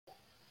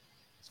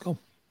Cool.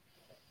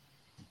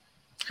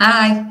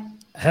 Hi.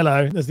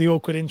 Hello. There's the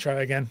awkward intro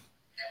again.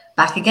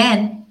 Back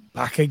again.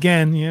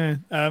 Yeah.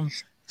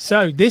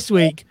 So this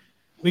week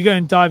we're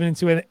going diving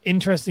into an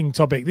interesting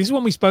topic. This is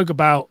one we spoke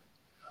about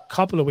a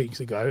couple of weeks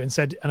ago and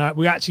said,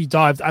 we actually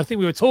dived. I think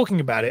we were talking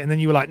about it, and then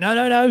you were like,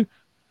 no,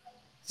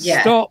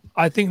 Yeah. stop.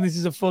 I think this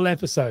is a full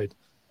episode.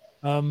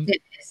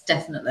 It is,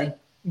 definitely.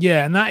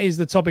 Yeah, and that is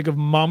the topic of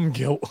mum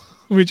guilt,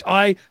 which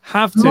I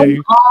have Mum to.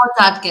 or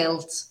dad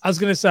guilt. I was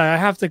going to say I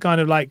have to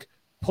kind of like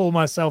pull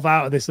myself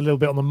out of this a little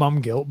bit on the mum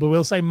guilt, but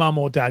we'll say mum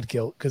or dad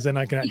guilt because then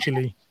I can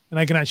actually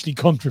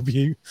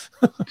contribute.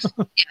 Yeah,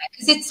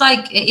 because it's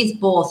like it is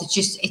both.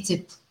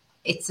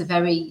 It's a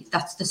very,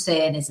 that's the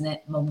saying, isn't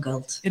it? Mum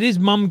guilt. It is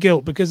mum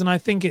guilt and I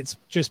think it's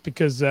just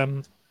because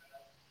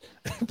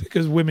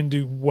because women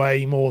do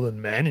way more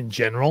than men in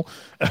general.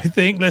 I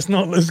think let's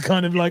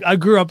kind of like, I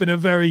grew up in a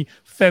very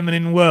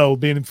feminine world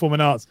being in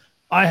performing arts.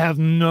 I have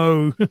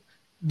no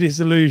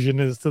disillusion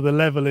as to the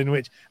level in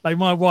which, like,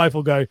 my wife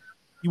will go,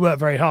 "You work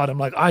very hard." I'm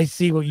like, I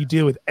see what you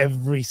deal with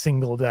every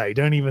single day.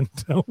 Don't even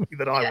tell me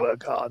that I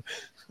work hard.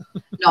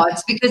 No,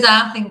 it's because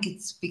I think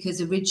it's because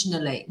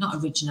not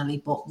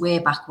originally, but way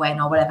back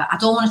when or whatever. I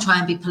don't want to try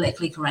and be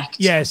politically correct.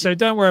 Yeah, so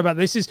don't worry about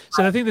this.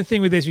 So I think the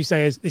thing with this we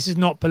say is this is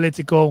not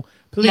political.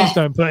 Please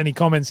don't put any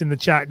comments in the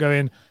chat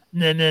going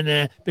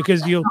nah,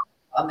 because you'll.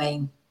 I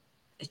mean,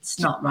 it's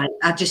not right.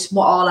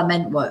 All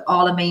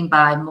I mean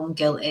by mum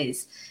guilt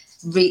is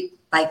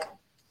like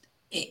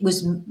it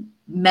was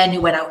men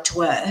who went out to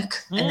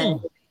work and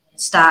then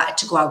started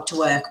to go out to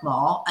work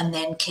more, and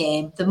then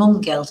came the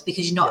mum guilt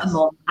because you're not a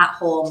mum at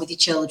home with your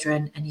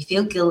children and you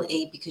feel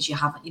guilty because you're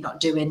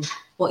not doing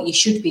what you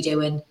should be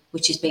doing,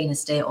 which is being a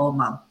stay-at-home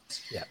mum.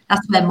 Yeah.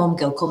 That's where mum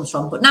guilt comes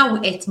from. But now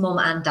it's mum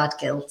and dad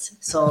guilt,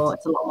 so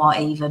it's a lot more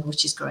even,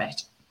 which is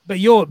great. But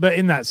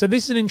in that, so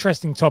this is an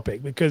interesting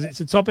topic because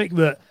it's a topic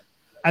that,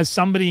 as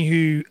somebody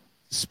who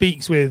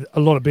speaks with a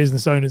lot of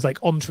business owners, like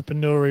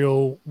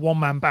entrepreneurial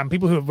one-man band,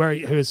 people who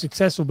are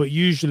successful but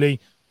usually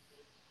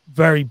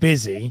very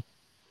busy,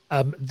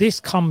 this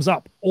comes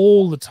up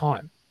all the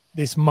time.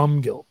 This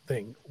mum guilt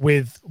thing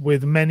with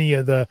many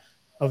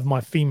of my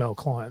female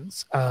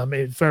clients.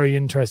 It's very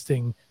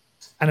interesting,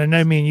 and I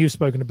know me and you've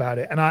spoken about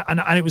it, and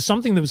it was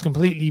something that was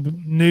completely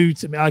new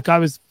to me. Like I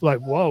was like,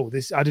 whoa,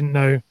 I didn't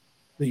know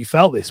that you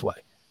felt this way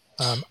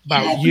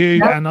about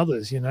you and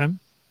others, you know.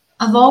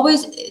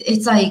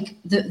 It's like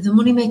the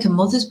Moneymaker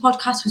Mothers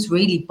podcast was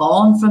really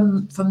born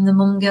from the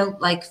mum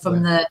guilt, like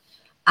from the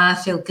I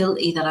feel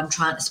guilty that I'm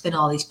trying to spin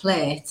all these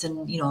plates,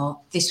 and you know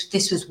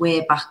this was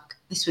way back.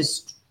 This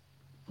was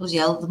the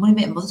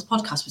Moneymaker Mothers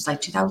podcast was like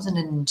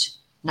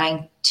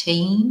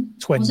 2019,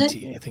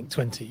 20, I think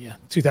 20, yeah,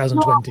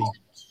 2020. No,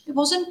 it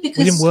wasn't because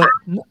we didn't work.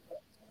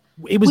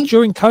 It was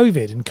during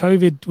COVID, and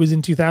COVID was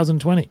in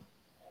 2020.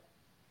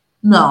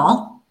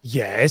 No.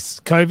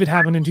 Yes, COVID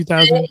happened in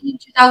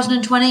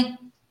 2020.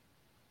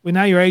 Well,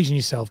 now you're aging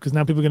yourself because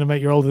now people are going to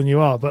make you older than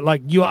you are. But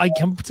like I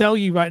can tell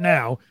you right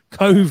now,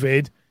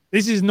 COVID.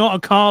 This is not a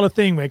Carla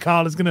thing where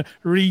Carla's going to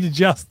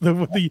readjust the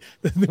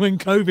when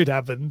COVID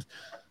happened.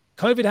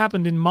 COVID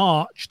happened in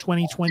March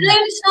 2020. Did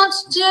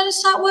I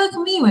start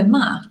working with you in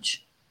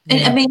March?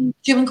 Yeah. I mean,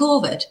 during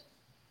COVID.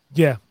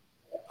 Yeah,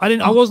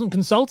 I wasn't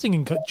consulting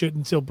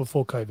until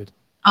before COVID.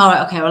 All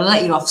right, okay. Well, I'll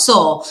let you off.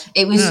 So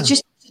it was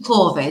just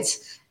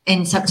COVID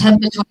in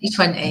September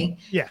 2020.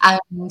 Yeah,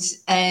 and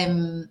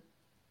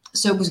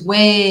so it was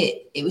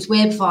way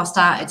before I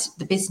started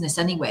the business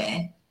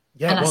anyway.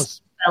 Yeah, and it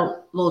was. I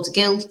felt loads of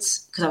guilt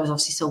because I was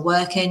obviously still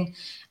working,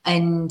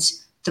 and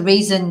the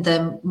reason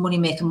the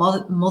Moneymaker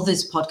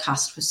Mothers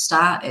podcast was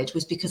started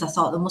was because I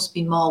thought there must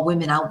be more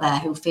women out there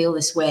who feel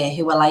this way,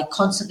 who are like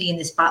constantly in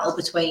this battle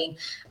between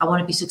I want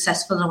to be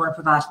successful and I want to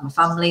provide for my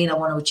family and I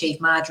want to achieve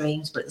my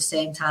dreams, but at the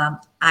same time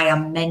I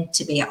am meant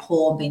to be at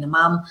home being a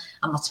mum.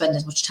 I'm not spending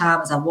as much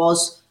time as I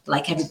was,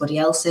 like everybody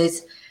else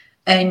is.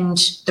 And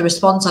the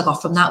response I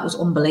got from that was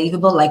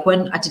unbelievable. Like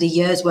when I did a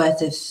year's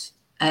worth of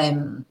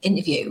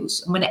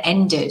interviews, and when it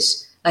ended,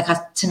 like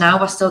to now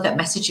I still get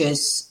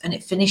messages, and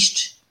it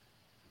finished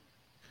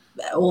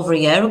over a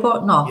year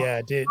ago. No, yeah,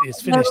 it did.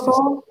 It's finished.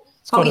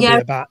 It's got to be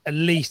about at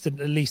least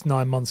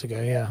 9 months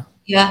ago.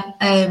 Yeah.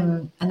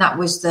 And that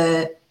was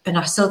and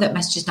I still get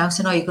messages now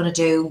saying, "Oh, you're going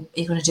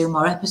to do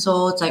more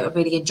episodes." Like I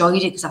really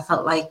enjoyed it because I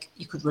felt like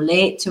you could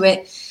relate to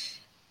it.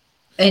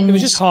 And it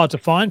was just hard to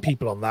find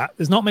people on that.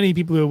 There's not many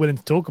people who are willing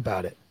to talk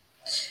about it.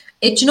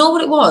 Do you know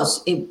what it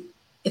was?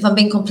 If I'm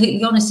being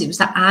completely honest, it was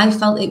that I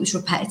felt it was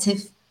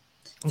repetitive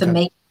for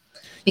me.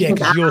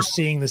 Because you're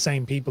seeing the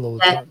same people all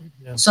the time.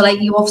 Yeah. So like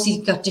you obviously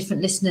got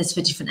different listeners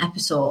for different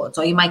episodes,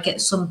 or you might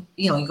get some,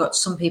 you got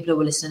some people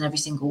who are listening every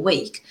single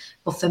week.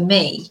 But for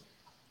me,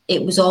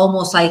 it was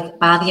almost like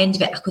by the end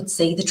of it, I could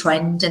see the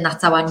trend, and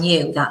that's how I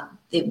knew that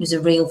it is a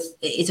real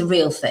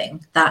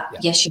thing. That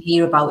yes, you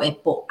hear about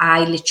it, but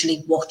I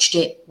literally watched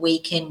it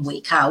week in,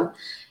 week out.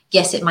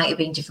 Yes, it might have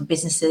been different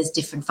businesses,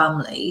 different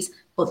families,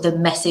 but the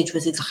message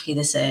was exactly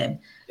the same.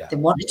 Yeah. They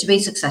wanted to be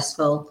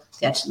successful.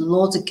 They had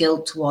loads of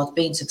guilt towards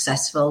being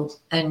successful,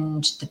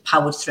 and they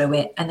powered through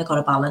it, and they got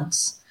a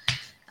balance.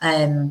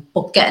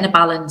 But getting a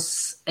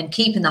balance and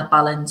keeping that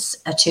balance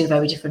are two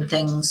very different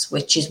things,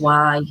 which is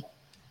why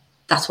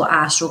that's what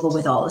I struggle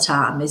with all the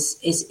time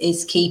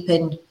is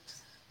keeping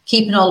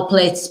all the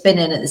plates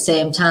spinning at the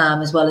same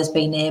time, as well as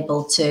being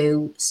able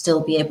to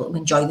still be able to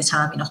enjoy the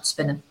time you're not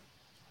spinning.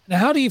 Now,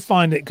 how do you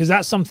find it? Because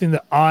that's something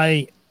that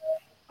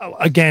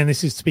again,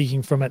 this is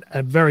speaking from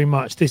a very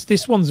much,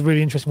 this one's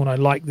really interesting when I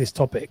like this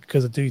topic,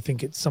 because I do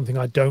think it's something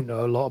I don't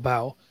know a lot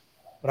about,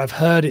 but I've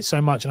heard it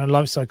so much and I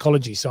love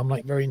psychology. So I'm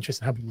like very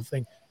interested in how people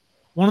think.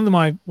 One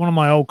of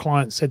my old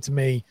clients said to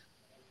me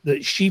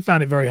that she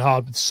found it very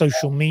hard with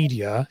social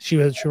media. She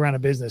ran a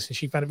business and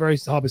she found it very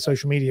hard with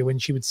social media when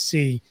she would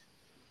see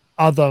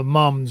other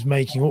mums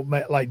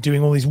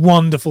doing all these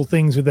wonderful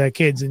things with their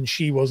kids, and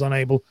she was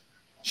unable.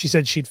 She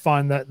said she'd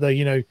find that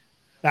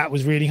that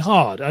was really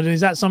hard. Is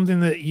that something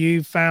that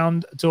you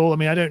found at all? I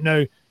mean, I don't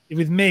know.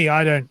 With me,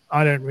 I don't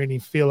really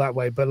feel that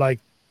way, but like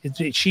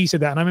she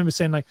said that, and I remember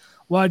saying like,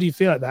 why do you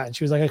feel like that? And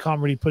she was like, I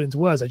can't really put it into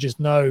words. I just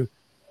know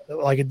that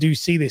like I do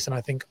see this and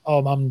I think,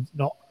 oh,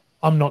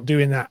 I'm not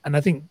doing that. And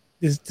I think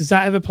does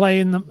that ever play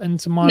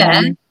into my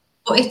mind?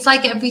 But it's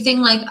like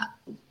everything, like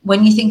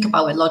when you think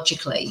about it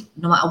logically,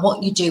 no matter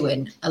what you're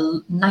doing,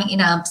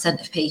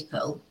 99% of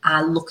people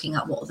are looking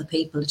at what other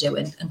people are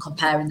doing and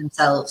comparing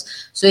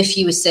themselves. So if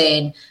you were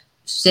saying,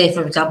 say,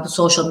 for example,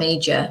 social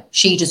media,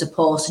 she does a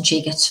post and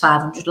she gets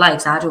 500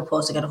 likes. I do a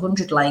post, I get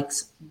 100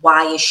 likes.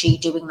 Why is she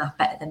doing that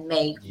better than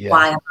me? Yeah.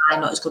 Why am I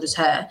not as good as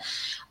her?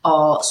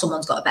 Or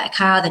someone's got a better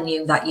car than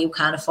you that you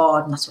can't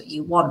afford and that's what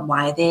you want.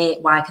 Why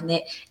can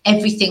they?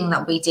 Everything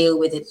that we deal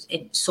with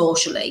it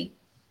socially,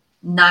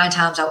 9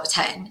 times out of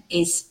 10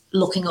 is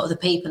looking at other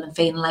people and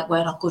feeling like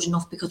we're not good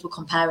enough because we're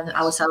comparing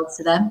ourselves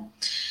to them.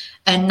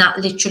 And that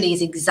literally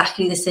is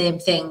exactly the same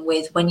thing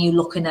with when you're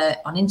looking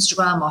at on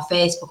Instagram or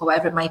Facebook or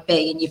whatever it might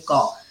be, and you've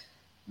got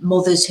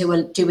mothers who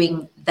are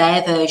doing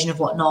their version of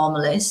what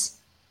normal is,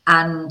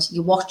 and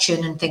you're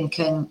watching and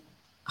thinking,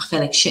 I feel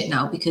like shit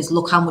now because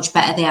look how much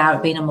better they are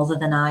at being a mother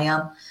than I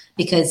am,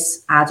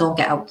 because I don't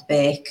get out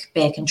the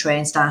bacon tray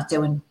and start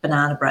doing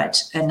banana bread,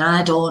 and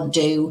I don't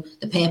do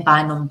the paying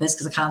by numbers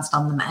because I can't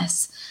stand the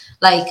mess.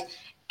 Like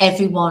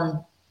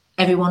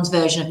everyone's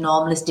version of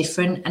normal is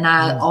different, and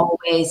I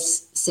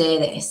always say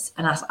this,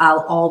 and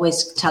I'll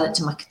always say it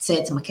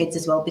to my kids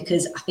as well,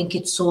 because I think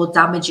it's so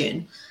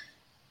damaging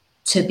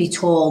to be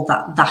told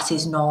that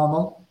is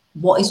normal.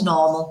 What is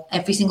normal?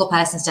 Every single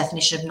person's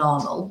definition of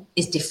normal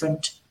is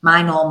different.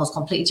 My normal is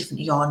completely different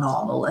to your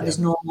normal, and there's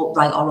no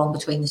right or wrong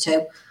between the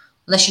two.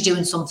 Unless you're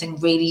doing something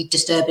really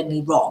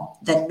disturbingly wrong,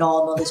 then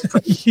normal is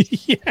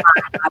pretty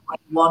what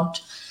you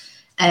want.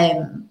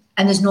 And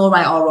there's no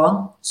right or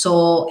wrong.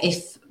 So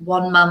if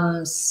one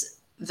mum's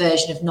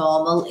version of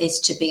normal is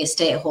to be a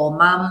stay-at-home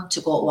mum, to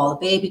go to all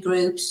the baby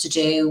groups, to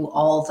do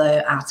all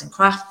the arts and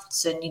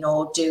crafts and,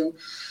 do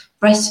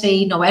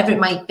breastfeed or whatever it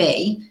might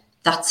be,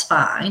 that's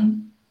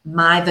fine.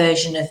 My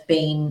version of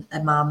being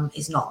a mum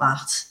is not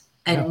that.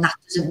 And that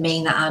doesn't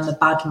mean that I'm a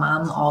bad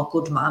mum or a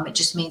good mum. It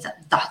just means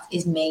that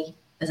is me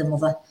as a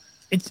mother.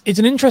 It's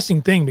an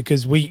interesting thing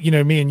because we,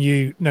 me and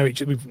you know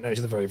each other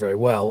very, very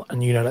well.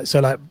 And, so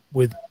like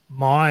with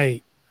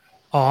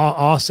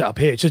our setup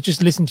here,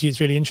 just listen to you, it's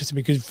really interesting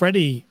because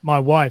Freddie, my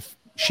wife,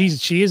 she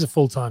is a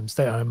full-time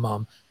stay-at-home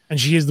mum, and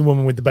she is the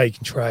woman with the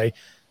bacon tray.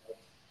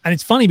 And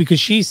it's funny because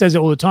she says it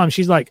all the time.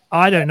 She's like,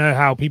 I don't know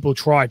how people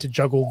try to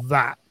juggle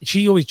that.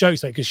 She always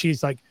jokes because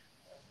she's like,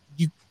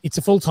 it's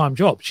a full-time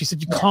job. She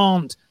said you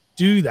can't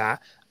do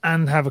that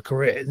and have a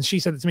career. And she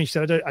said it to me. She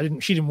said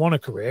she didn't want a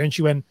career, and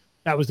she went,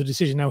 that was the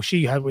decision. Now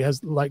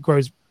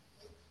grows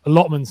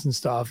allotments and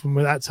stuff, and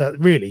that's her.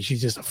 Really,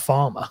 she's just a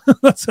farmer.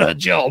 That's her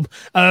job.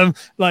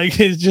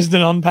 It's just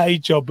an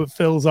unpaid job, but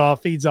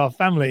feeds our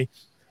family.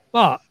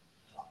 But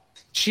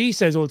she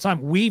says all the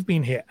time, we've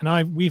been here,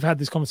 and we've had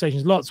these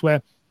conversations lots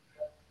where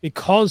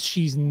because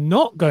she's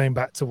not going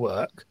back to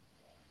work,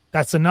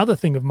 that's another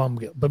thing of mum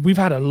guilt. But we've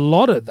had a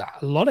lot of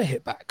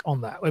hit back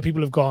on that, where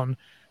people have gone,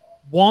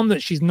 one,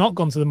 that she's not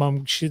gone to the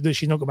mum, that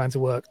she's not gone back to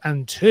work,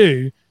 and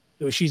two,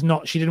 that she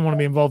didn't want to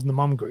be involved in the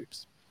mum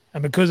groups.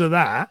 And because of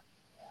that,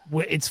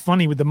 it's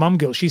funny with the mum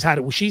guilt. She's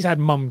had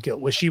mum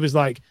guilt where she was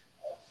like,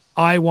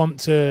 I want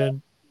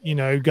to,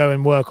 go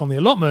and work on the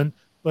allotment,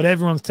 but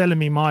everyone's telling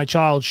me my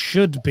child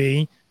should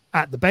be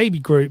at the baby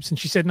groups. And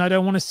she said, no, I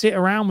don't want to sit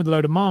around with a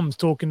load of mums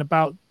talking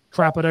about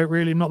crap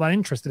I'm not that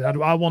interested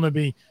in. I want to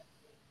be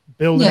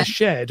building a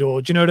shed,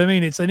 or do you know what I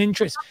mean? It's an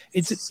interest.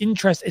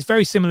 It's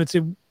very similar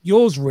to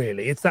yours,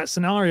 really. It's that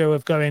scenario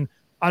of going,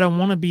 I don't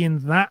want to be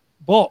in that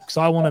box.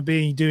 I want to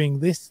be doing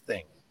this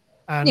thing.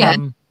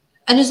 And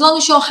and as long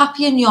as you're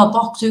happy in your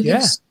box, who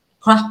gives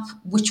crap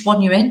which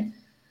one you're in?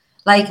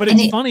 But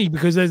it's funny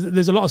because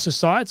there's a lot of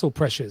societal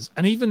pressures,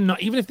 and even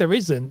if there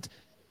isn't,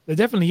 there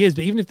definitely is.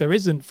 But even if there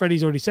isn't,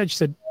 Freddie's already said. She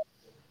said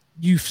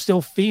you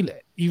still feel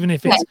it, even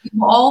if it's.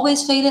 You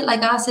always feel it.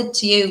 Like I said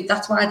to you,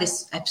 that's why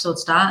this episode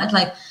started.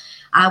 Like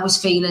I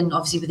was feeling,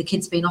 obviously, with the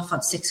kids being off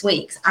for 6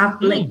 weeks, I've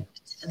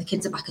blinked and the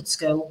kids are back at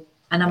school,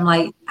 and I'm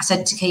like, I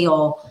said to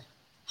Keo,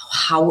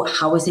 how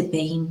has it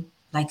been?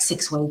 like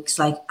 6 weeks.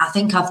 Like, I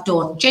think I've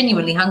done,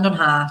 genuinely, hand on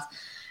heart,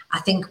 I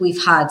think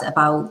we've had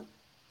about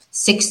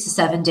 6 to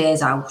 7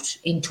 days out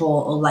in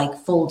total, like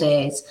full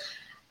days.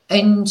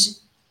 And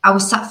I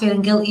was sat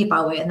feeling guilty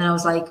about it. And then I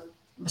was like,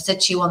 I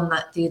said to you on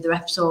the other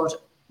episode,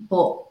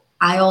 but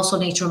I also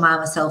need to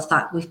remind myself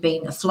that we've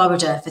been to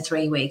Florida for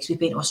 3 weeks. We've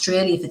been to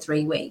Australia for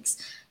 3 weeks.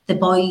 The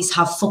boys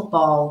have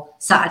football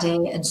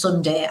Saturday and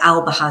Sunday.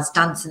 Alba has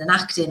dancing and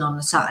acting on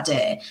a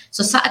Saturday.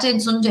 So Saturday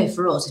and Sunday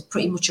for us is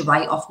pretty much a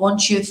write-off.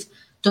 Once you've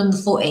done the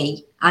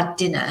footy, had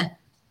dinner,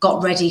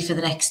 got ready for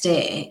the next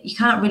day, you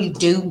can't really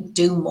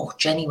do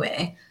much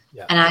anyway.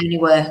 Yeah. And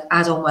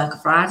I don't work a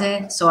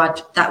Friday. So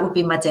that would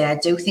be my day. I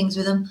do things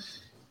with them.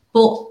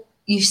 But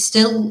you're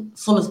still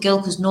full of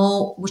guilt because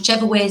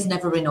whichever way is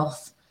never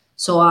enough.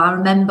 So I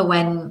remember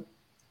when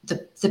the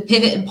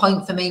pivoting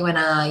point for me when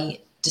I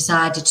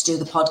decided to do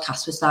the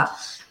podcast was that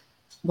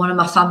one of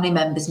my family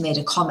members made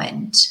a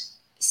comment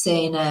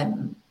saying,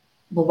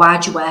 well, why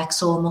do you work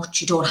so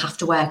much? You don't have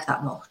to work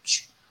that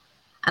much.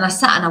 And I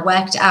sat and I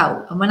worked it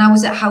out. And when I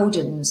was at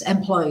Howdens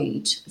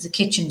employed as a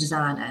kitchen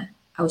designer,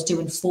 I was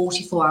doing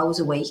 44 hours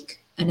a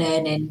week and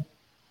earning,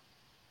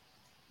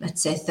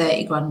 let's say,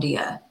 30 grand a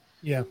year.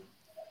 Yeah.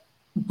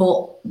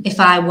 But if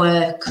I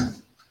work,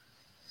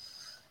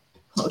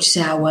 what would you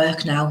say I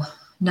work now?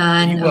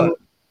 9.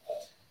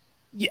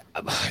 Yeah,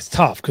 it's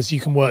tough because you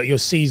can work. You're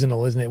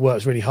seasonal, isn't it? It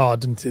works really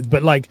hard,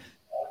 but like,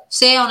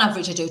 say on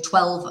average, I do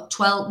 12.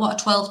 What are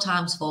 12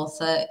 times 4?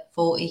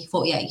 40,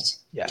 48.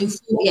 Yeah, do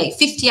 48,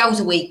 50 hours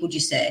a week. Would you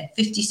say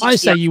 50? 60 I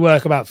say you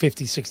work about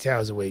 50, 60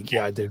 hours a week.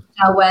 Yeah, I do.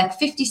 I work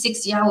 50,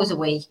 60 hours a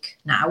week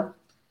now.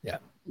 Yeah,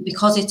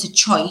 because it's a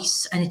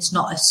choice and it's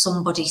not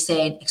somebody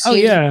saying,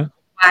 "Excuse me, why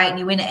aren't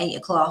you in at 8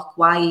 o'clock?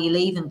 Why are you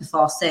leaving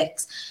before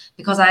 6?"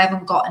 Because I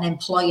haven't got an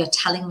employer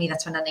telling me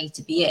that's when I need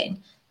to be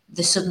in.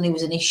 There suddenly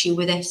was an issue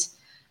with it.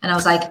 And I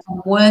was like,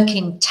 I'm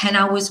working 10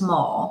 hours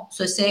more.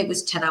 So say it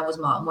was 10 hours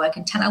more. I'm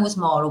working 10 hours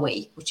more a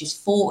week, which is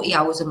 40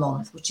 hours a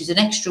month, which is an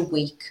extra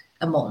week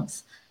a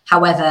month.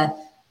 However,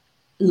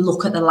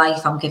 look at the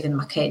life I'm giving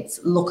my kids.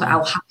 Look at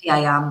how happy I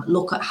am.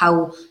 Look at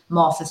how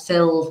more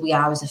fulfilled we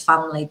are as a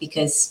family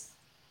because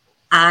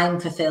I'm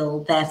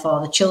fulfilled.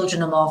 Therefore, the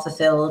children are more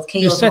fulfilled.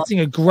 You're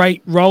setting a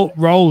great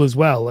role as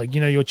well. Like,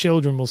 your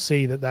children will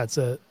see that's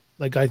I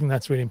think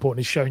that's really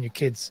important is showing your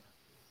kids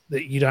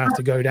that you don't have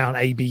to go down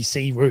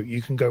ABC route.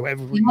 You can go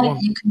wherever you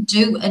want. You can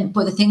do,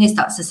 but the thing is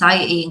that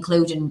society,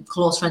 including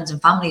close friends and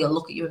family, will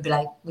look at you and be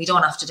like, "We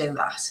don't have to do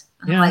that."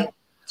 And I'm like,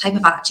 type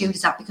of attitude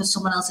is that because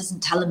someone else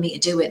isn't telling me to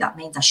do it, that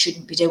means I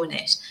shouldn't be doing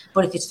it.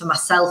 But if it's for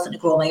myself and to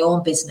grow my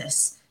own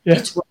business,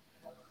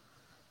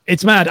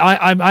 it's mad.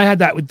 I had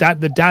that with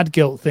the dad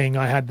guilt thing.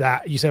 I had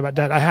that. You say about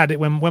dad. I had it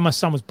when my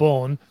son was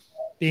born,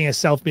 being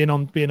an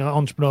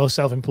entrepreneur,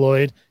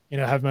 self-employed,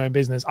 have my own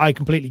business. I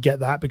completely get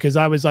that because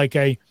I was like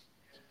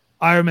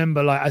I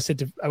remember, like I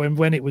said,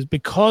 when it was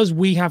because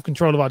we have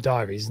control of our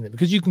diaries, isn't it?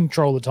 Because you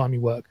control the time you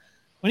work.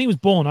 When he was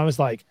born, I was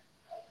like,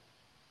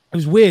 it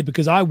was weird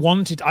because I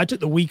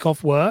took the week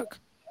off work,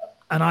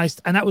 and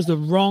that was the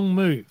wrong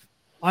move.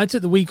 I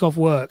took the week off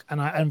work,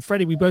 and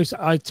Freddie,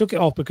 I took it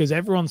off because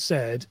everyone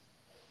said,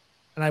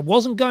 and I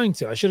wasn't going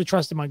to. I should have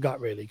trusted my gut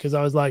really because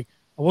I was like,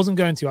 I wasn't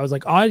going to. I was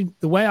like,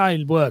 the way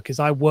I work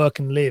is I work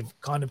and live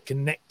kind of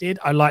connected.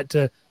 I like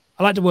to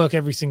work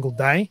every single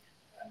day.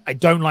 I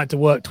don't like to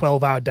work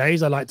 12-hour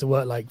days. I like to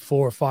work like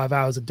 4 or 5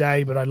 hours a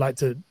day, but I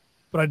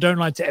don't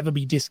like to ever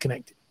be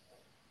disconnected.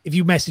 If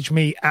you message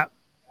me at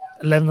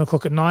 11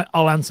 o'clock at night,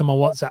 I'll answer my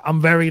WhatsApp.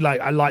 I'm very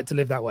I like to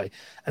live that way.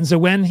 And so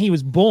when he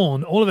was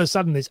born, all of a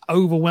sudden this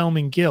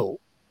overwhelming guilt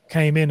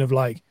came in of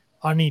like,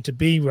 I need to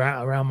be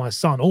around my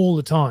son all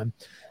the time.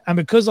 And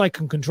because I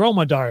can control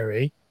my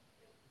diary,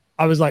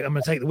 I was like, I'm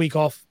going to take the week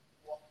off.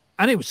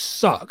 And it was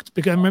sucked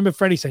because I remember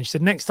Freddie saying, she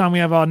said, next time we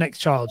have our next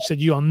child, she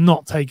said, you are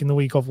not taking the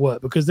week off work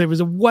because there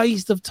was a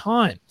waste of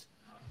time.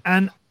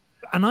 And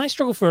I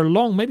struggled for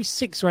maybe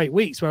 6 or 8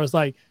 weeks where I was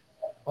like,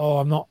 oh,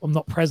 I'm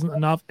not present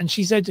enough. And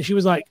she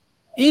was like,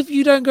 if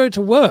you don't go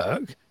to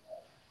work,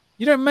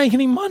 you don't make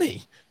any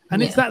money.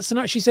 And it's that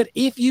scenario. She said,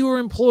 if you were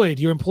employed,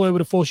 your employer would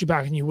have forced you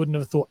back and you wouldn't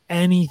have thought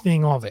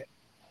anything of it.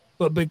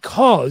 But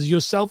because you're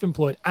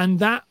self-employed, and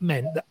that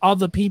meant that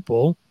other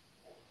people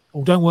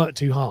don't work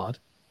too hard.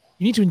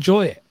 You need to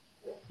enjoy it.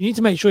 You need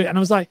to make sure. And I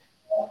was like,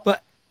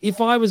 but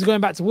if I was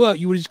going back to work,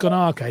 you would have just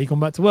gone, okay, you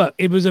come back to work.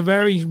 It was a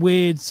very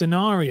weird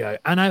scenario.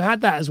 And I've had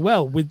that as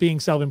well with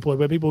being self-employed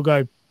where people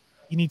go,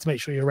 you need to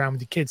make sure you're around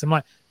with your kids. I'm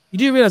like, you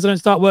do realize I don't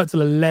start work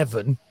till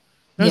 11.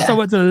 I don't start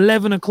work till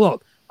 11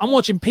 o'clock. I'm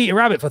watching Peter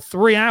Rabbit for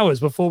 3 hours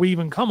before we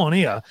even come on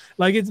here.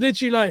 Like, it's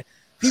literally like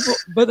people,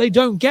 but they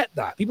don't get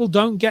that. People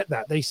don't get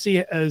that. They see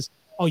it as,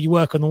 oh, you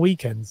work on the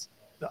weekends.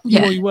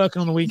 Yeah. You're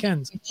working on the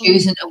weekends. You're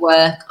choosing to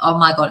work. Oh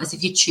my God, as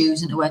if you're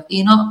choosing to work.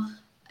 You're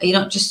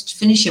not just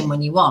finishing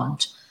when you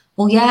want.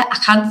 Well, yeah, I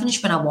can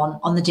finish when I want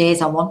on the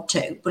days I want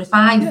to. But if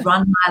I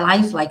ran my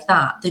life like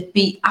that, there'd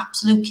be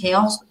absolute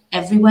chaos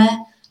everywhere.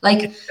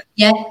 Like,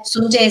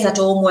 some days I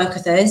don't work a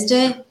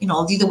Thursday. The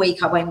other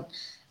week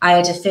I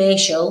had a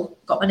facial,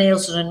 got my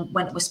nails done and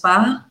went to a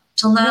spa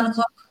till 9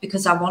 o'clock.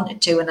 because I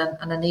wanted to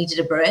and I needed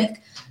a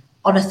break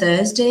on a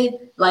Thursday.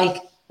 Like,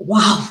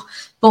 wow.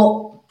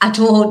 But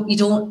you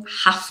don't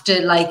have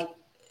to like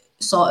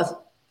sort of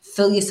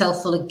fill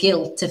yourself full of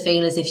guilt to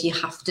feel as if you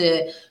have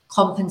to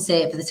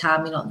compensate for the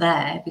time you're not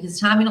there, because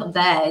the time you're not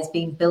there is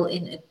being built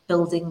into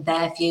building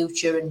their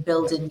future and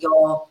building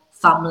your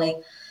family.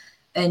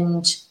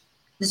 And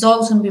there's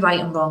always going to be right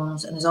and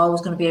wrongs, and there's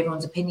always going to be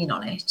everyone's opinion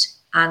on it.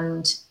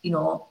 And, you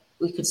know,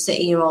 we could sit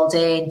here all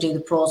day and do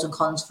the pros and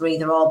cons for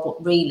either or,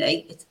 but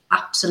really it's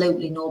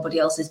absolutely nobody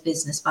else's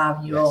business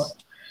barring your own.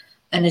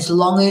 And as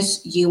long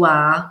as you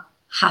are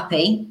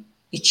happy,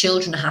 your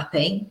children are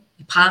happy,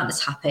 your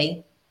partner's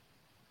happy,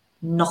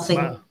 nothing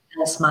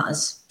else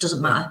matters.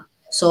 Doesn't matter.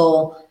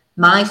 So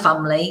my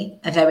family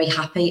are very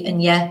happy,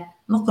 and yeah, I'm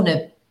not going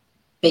to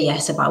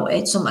BS about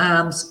it.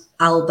 Sometimes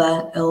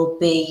Alba will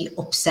be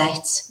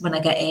upset when I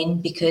get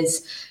in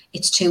because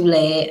it's too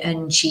late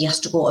and she has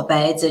to go to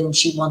bed and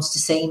she wants to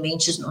see me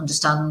and she doesn't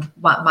understand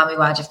why do you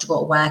have to go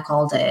to work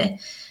all day.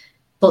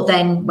 But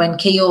then when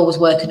Keo was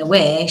working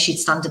away, she'd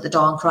stand at the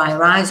door and cry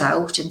her eyes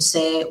out and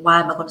say,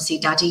 when am I going to see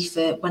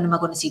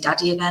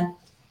Daddy again?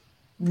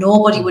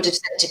 Nobody would have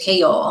said to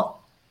Keo,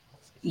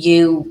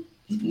 you're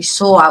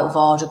so out of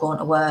order going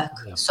to work,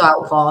 so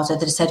out of order.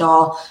 They'd have said,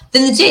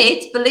 then the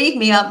did, believe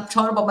me, I'm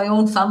talking about my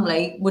own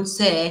family, would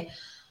say,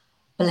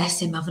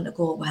 bless him having to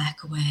go to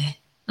work away.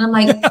 And I'm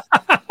like,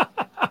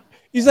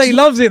 you say he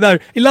loves it though.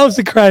 He loves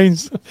the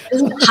cranes. He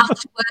doesn't have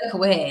to work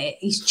away.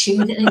 He's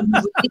choosing and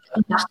he's really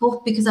coming back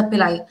up, because I'd be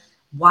like,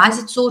 why is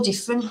it so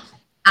different?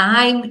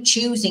 I'm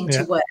choosing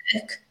to work.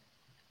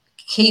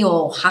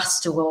 Keo has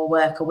to go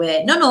work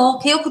away. No,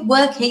 Keo could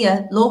work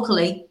here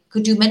locally,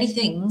 could do many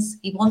things.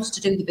 He wants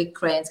to do the big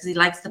cranes because he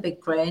likes the big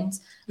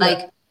cranes.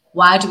 Like,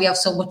 why do we have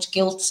so much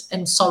guilt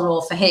and sorrow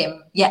for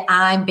him? Yet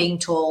I'm being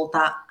told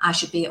that I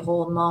should be at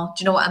home more.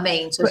 Do you know what I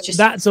mean? So it's just,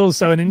 that's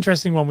also an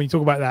interesting one when you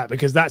talk about that,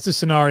 because that's a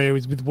scenario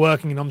with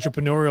working in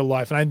entrepreneurial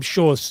life. And I'm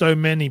sure so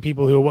many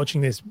people who are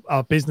watching this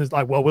are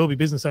will be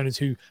business owners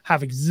who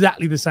have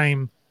exactly the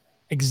same.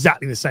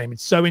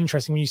 It's so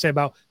interesting when you say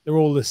about they're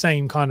all the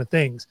same kind of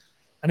things.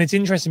 And it's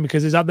interesting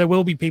because there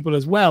will be people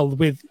as well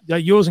with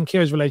yours and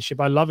Kira's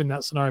relationship. I love in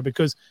that scenario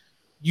because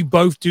you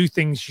both do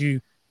things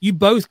you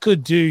both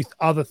could do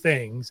other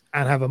things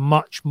and have a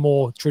much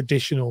more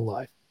traditional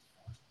life,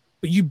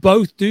 but you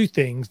both do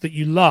things that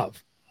you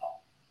love.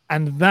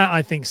 And that,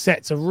 I think,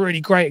 sets a really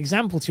great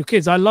example to your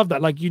kids. I love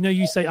that. Like, you know,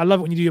 you say, I love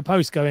it when you do your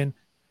post going,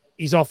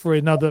 he's off for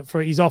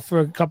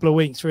a couple of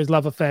weeks for his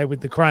love affair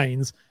with the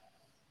cranes.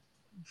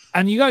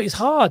 And you go, it's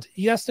hard.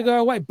 He has to go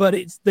away, but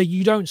it's that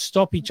you don't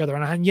stop each other.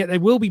 And yet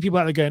there will be people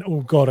out there going, oh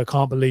God, I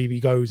can't believe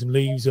he goes and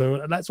leaves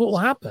her. And that's what will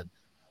happen.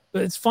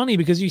 But it's funny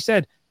because you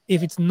said,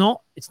 if it's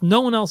no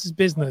one else's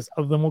business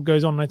other than what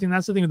goes on. And I think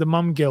that's the thing with the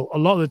mum guilt a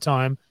lot of the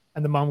time,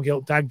 and the mum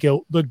guilt, dad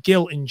guilt, the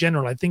guilt in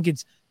general. I think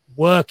it's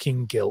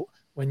working guilt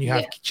when you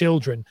have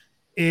children,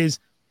 is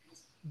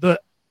the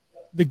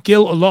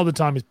guilt a lot of the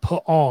time is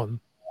put on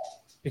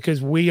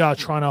because we are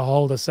trying to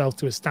hold ourselves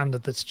to a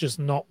standard that's just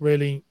not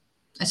really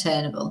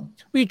attainable.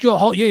 You're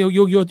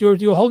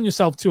holding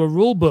yourself to a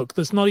rule book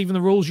that's not even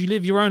the rules you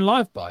live your own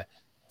life by.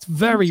 It's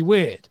very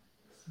weird.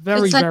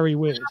 Very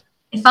weird.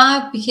 If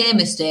I became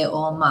a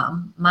stay-at-home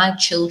mum, my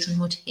children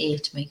would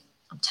hate me.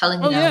 I'm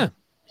telling you now, would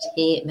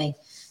hate me.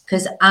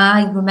 Because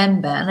I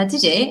remember, and I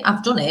did it,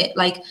 I've done it,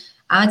 like,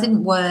 I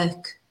didn't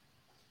work,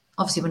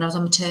 obviously when I was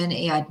on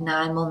maternity, I had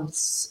 9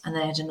 months, and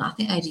then I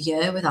think I had a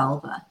year with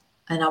Alba,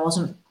 and I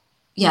wasn't,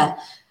 and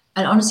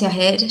honestly, I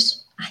hated it.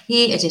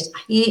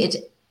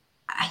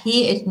 I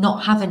hated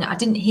not having it. I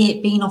didn't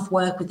hate being off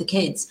work with the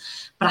kids,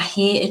 but I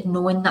hated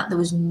knowing that there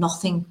was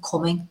nothing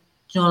coming.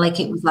 You know,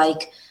 like, it was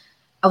like,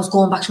 I was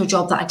going back to a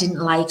job that I didn't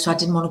like, so I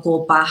didn't want to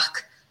go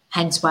back,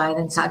 hence why I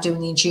then started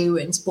doing the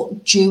insurance.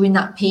 But during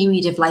that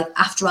period of, like,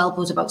 after Alba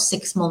was about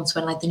 6 months,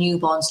 when, like, the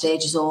newborn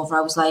stage is over,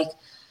 I was like,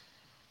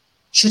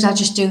 should I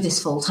just do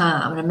this full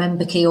time? And I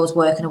remember Keo was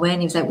working away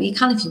and he was like, well, you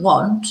can if you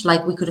want,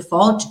 like, we could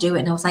afford to do it.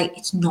 And I was like,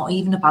 it's not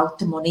even about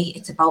the money,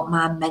 it's about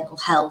my mental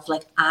health.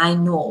 Like, I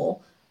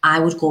know I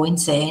would go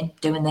insane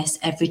doing this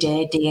every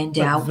day, day in,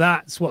 day out.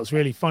 That's what's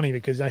really funny,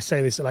 because I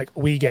say this, like,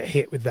 we get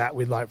hit with that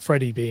with, like,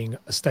 Freddie being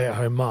a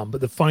stay-at-home mum. But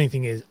the funny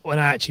thing is, when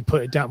I actually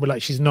put it down, we're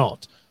like, she's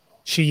not.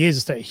 She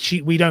is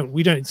we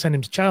don't send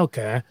him to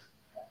childcare,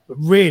 but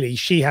really,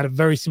 she had a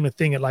very similar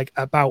thing at, like,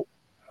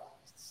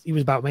 he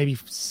was about maybe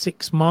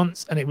 6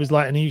 months, and it was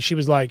like, she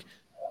was like,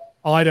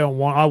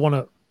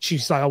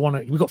 she's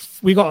like,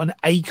 we got an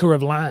acre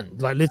of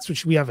land, like, literally,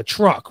 we have a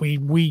truck,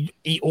 we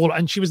eat all,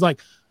 and she was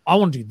like, I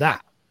want to do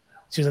that.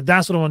 She was like,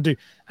 that's what I want to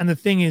do. And the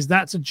thing is,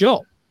 that's a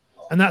job.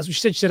 And that's what she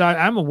said. She said, I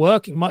am a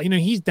working mom. You know,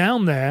 he's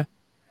down there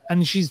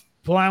and she's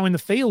plowing the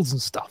fields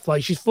and stuff.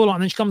 Like, she's full on.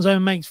 And then she comes home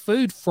and makes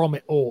food from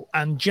it all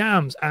and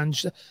jams. And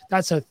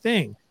that's her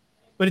thing.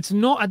 But it's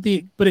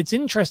but it's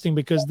interesting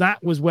because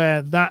that was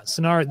where that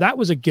scenario, that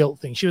was a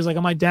guilt thing. She was like,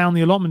 am I down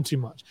the allotment too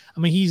much?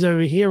 I mean, he's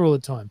over here all the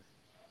time.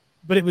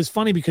 But it was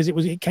funny because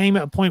it came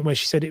at a point where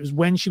she said it was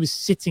when she was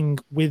sitting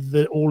with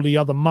all the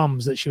other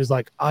mums that she was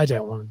like, I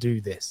don't want to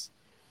do this.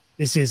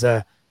 This is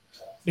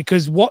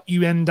because what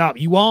you end up,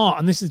 you are,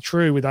 and this is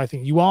true with, I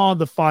think, you are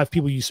the 5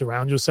 people you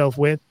surround yourself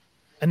with.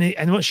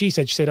 And what she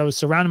said, I was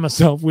surrounding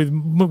myself with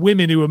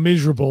women who are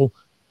miserable,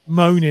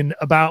 moaning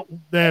about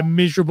their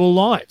miserable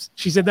lives.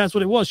 She said that's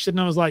what it was. She said,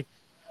 and I was like,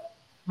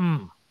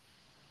 I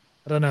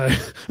don't know.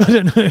 I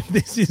don't know if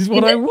this is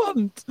what I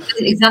want.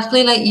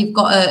 Exactly. Like, you've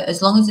got to,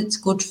 as long as it's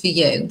good for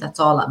you,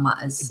 that's all that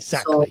matters.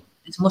 Exactly. So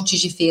as much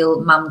as you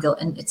feel mum guilt,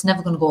 and it's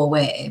never going to go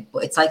away,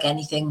 but it's like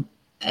anything,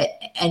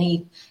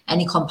 any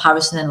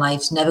comparison in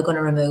life's never going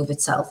to remove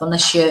itself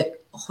unless you're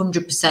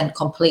 100%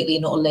 completely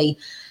and utterly,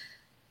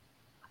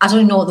 I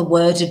don't know what the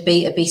word would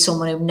be, to be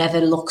someone who never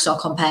looks or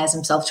compares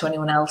himself to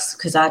anyone else,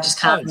 because I just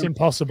can't. It's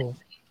impossible.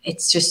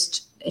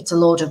 It's a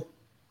load of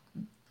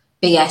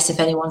BS if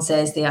anyone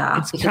says they are.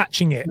 It's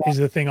catching it is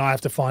the thing I have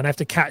to find. I have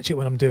to catch it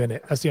when I'm doing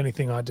it. That's the only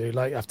thing I do.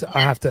 Like,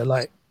 I have to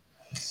like.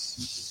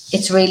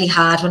 It's really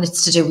hard when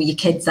it's to do with your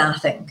kids, I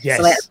think.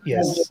 Yes, so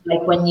yes.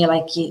 Like when you're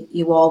like,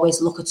 you always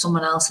look at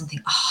someone else and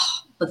think,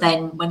 but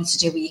then when it's to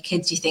do with your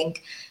kids, you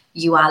think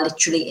you are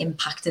literally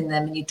impacting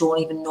them and you don't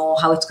even know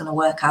how it's going to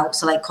work out.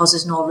 So like, cause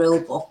there's no rule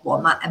book, what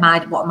am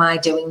I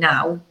doing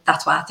now?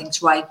 That's what I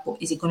think's right.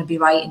 But is it going to be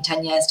right in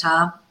 10 years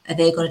time? Are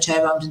they going to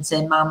turn around and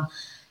say, Mum,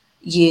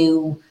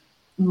 you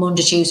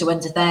Monday, Tuesday,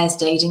 Wednesday,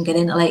 Thursday didn't get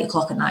in at 8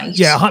 o'clock at night?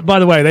 Yeah, by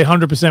the way, they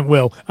 100%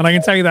 will. And I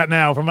can tell you that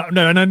now and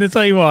I'll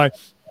tell you why.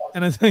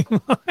 And I tell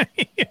you why.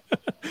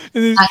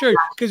 It's true.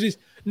 Because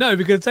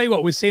I'll tell you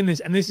what, we're seeing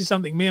this, and this is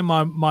something me and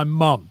my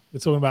mum were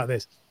talking about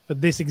this for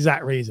this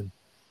exact reason.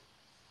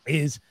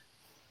 Is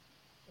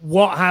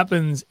what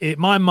happens.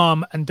 My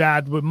mum and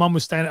dad, mum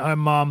was staying at home,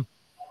 mum,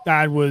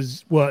 dad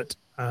worked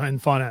in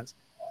finance.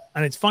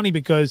 And it's funny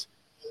because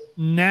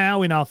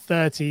now in our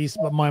 30s,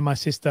 but my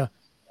sister,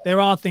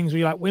 there are things where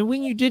you're like,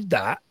 when you did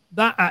that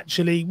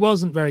actually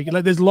wasn't very good.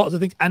 Like, there's lots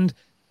of things.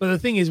 But the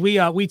thing is,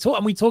 we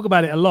talk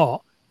about it a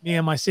lot, me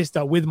and my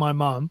sister, with my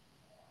mum.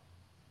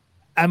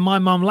 And my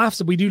mum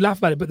laughs, we do laugh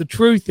about it. But the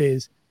truth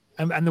is,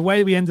 and the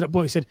way we ended up,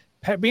 he said,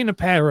 being a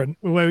parent,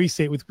 where we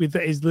see it with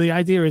is the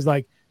idea is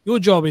like, your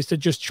job is to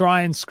just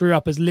try and screw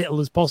up as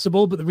little as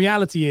possible. But the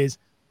reality is,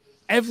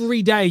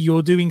 every day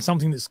you're doing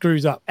something that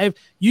screws up.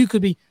 You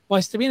could be,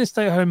 by being a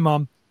stay-at-home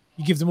mum,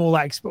 you give them all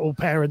that, all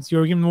parents,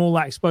 you're giving them all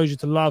that exposure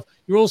to love.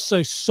 You're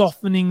also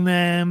softening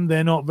them.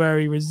 They're not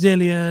very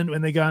resilient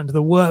when they go into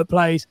the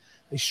workplace.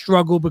 They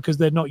struggle because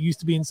they're not used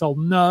to being told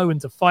no and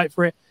to fight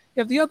for it.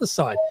 You have the other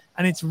side,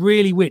 and it's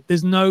really weird.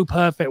 There's no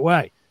perfect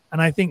way.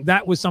 And I think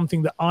that was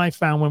something that I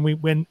found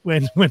when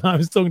I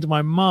was talking to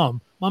my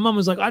mum. My mum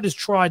was like, I just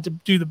tried to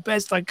do the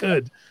best I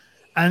could.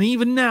 And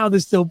even now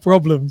there's still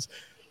problems.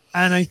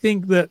 And I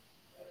think that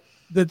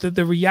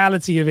the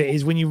reality of it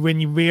is when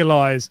you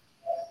realize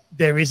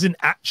there isn't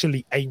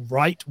actually a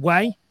right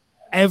way.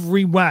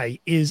 Every way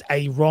is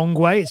a wrong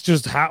way. It's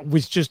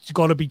just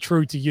got to be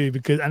true to you,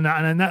 because and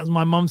that's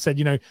my mum said,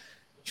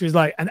 she was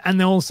like, and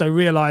they're also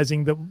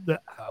realizing that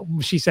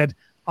she said,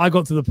 I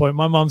got to the point,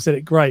 my mum said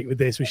it great with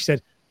this, where she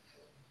said,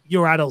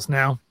 you're adults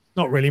now,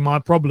 not really my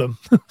problem.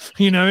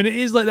 And it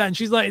is like that. And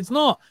she's like, it's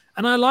not.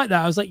 And I like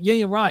that. I was like, yeah,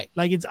 you're right.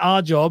 Like, it's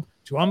our job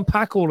to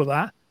unpack all of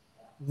that.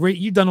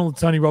 You've done all the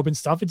Tony Robbins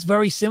stuff. It's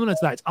very similar to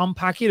that. It's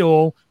unpack it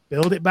all,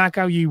 build it back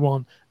how you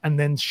want, and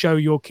then show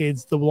your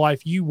kids the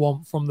life you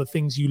want from the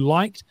things you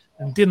liked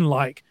and didn't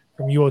like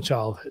from your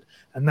childhood.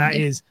 And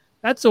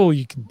that's all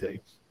you can do.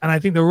 And I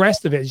think the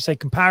rest of it, as you say,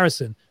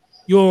 comparison,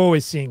 you're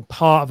always seeing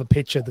part of a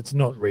picture that's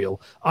not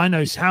real. I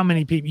know how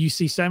many people, you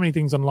see so many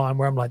things online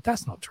where I'm like,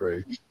 that's not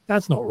true.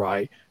 That's not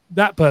right.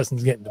 That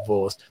person's getting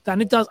divorced.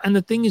 And it does. And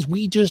the thing is,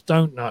 we just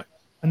don't know.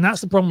 And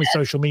that's the problem with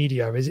social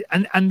media,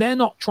 and they're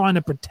not trying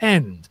to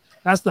pretend.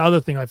 That's the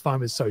other thing I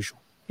find with social.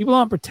 People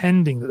aren't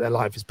pretending that their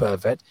life is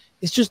perfect.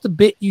 It's just the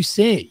bit you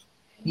see.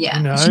 Yeah.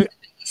 You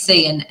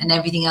see, and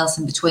everything else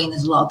in between,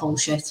 there's a lot of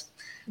bullshit.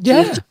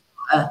 Yeah.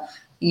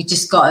 You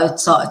just got to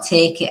sort of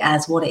take it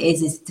as what it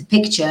is the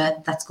picture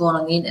that's going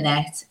on the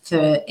internet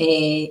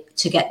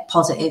to get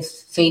positive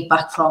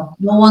feedback from.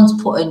 No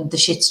one's putting the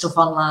shit stuff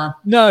online.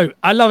 No,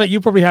 I love it.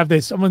 You probably have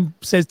this. Someone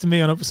said to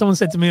me on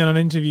an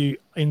interview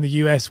in the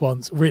US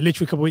once, literally a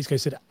couple of weeks ago,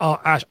 said, "Oh,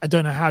 Ash, I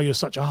don't know how you're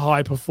such a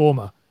high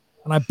performer."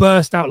 And I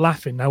burst out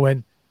laughing. I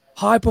went,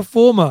 "High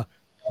performer?"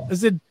 I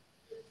said,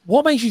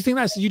 "What makes you think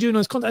that?" I said, "You doing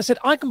those content?" I said,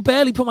 "I can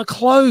barely put my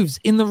clothes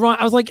in the right."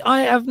 I was like,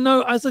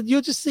 I said,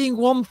 "You're just seeing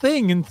one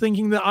thing and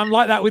thinking that I'm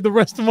like that with the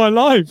rest of my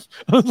life."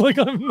 I was like,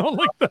 "I'm not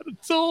like that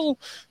at all."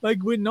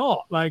 Like, we're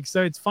not. Like,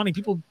 so it's funny.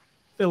 People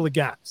fill the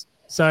gaps.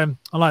 So I'm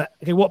like,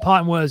 okay, what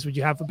parting words would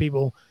you have for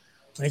people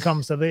when it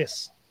comes to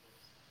this?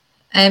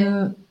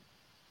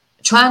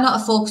 Try not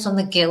to focus on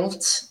the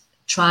guilt.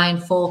 Try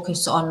and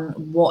focus on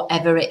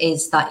whatever it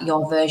is that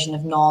your version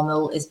of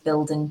normal is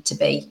building to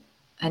be.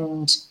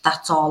 And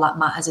that's all that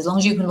matters. As long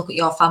as you can look at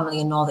your family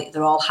and know that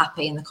they're all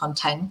happy in the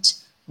content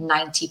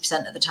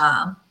 90% of the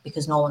time,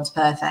 because no one's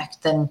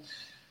perfect, then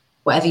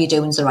whatever you're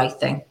doing is the right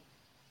thing.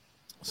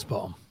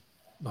 Spot on.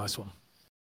 Nice one.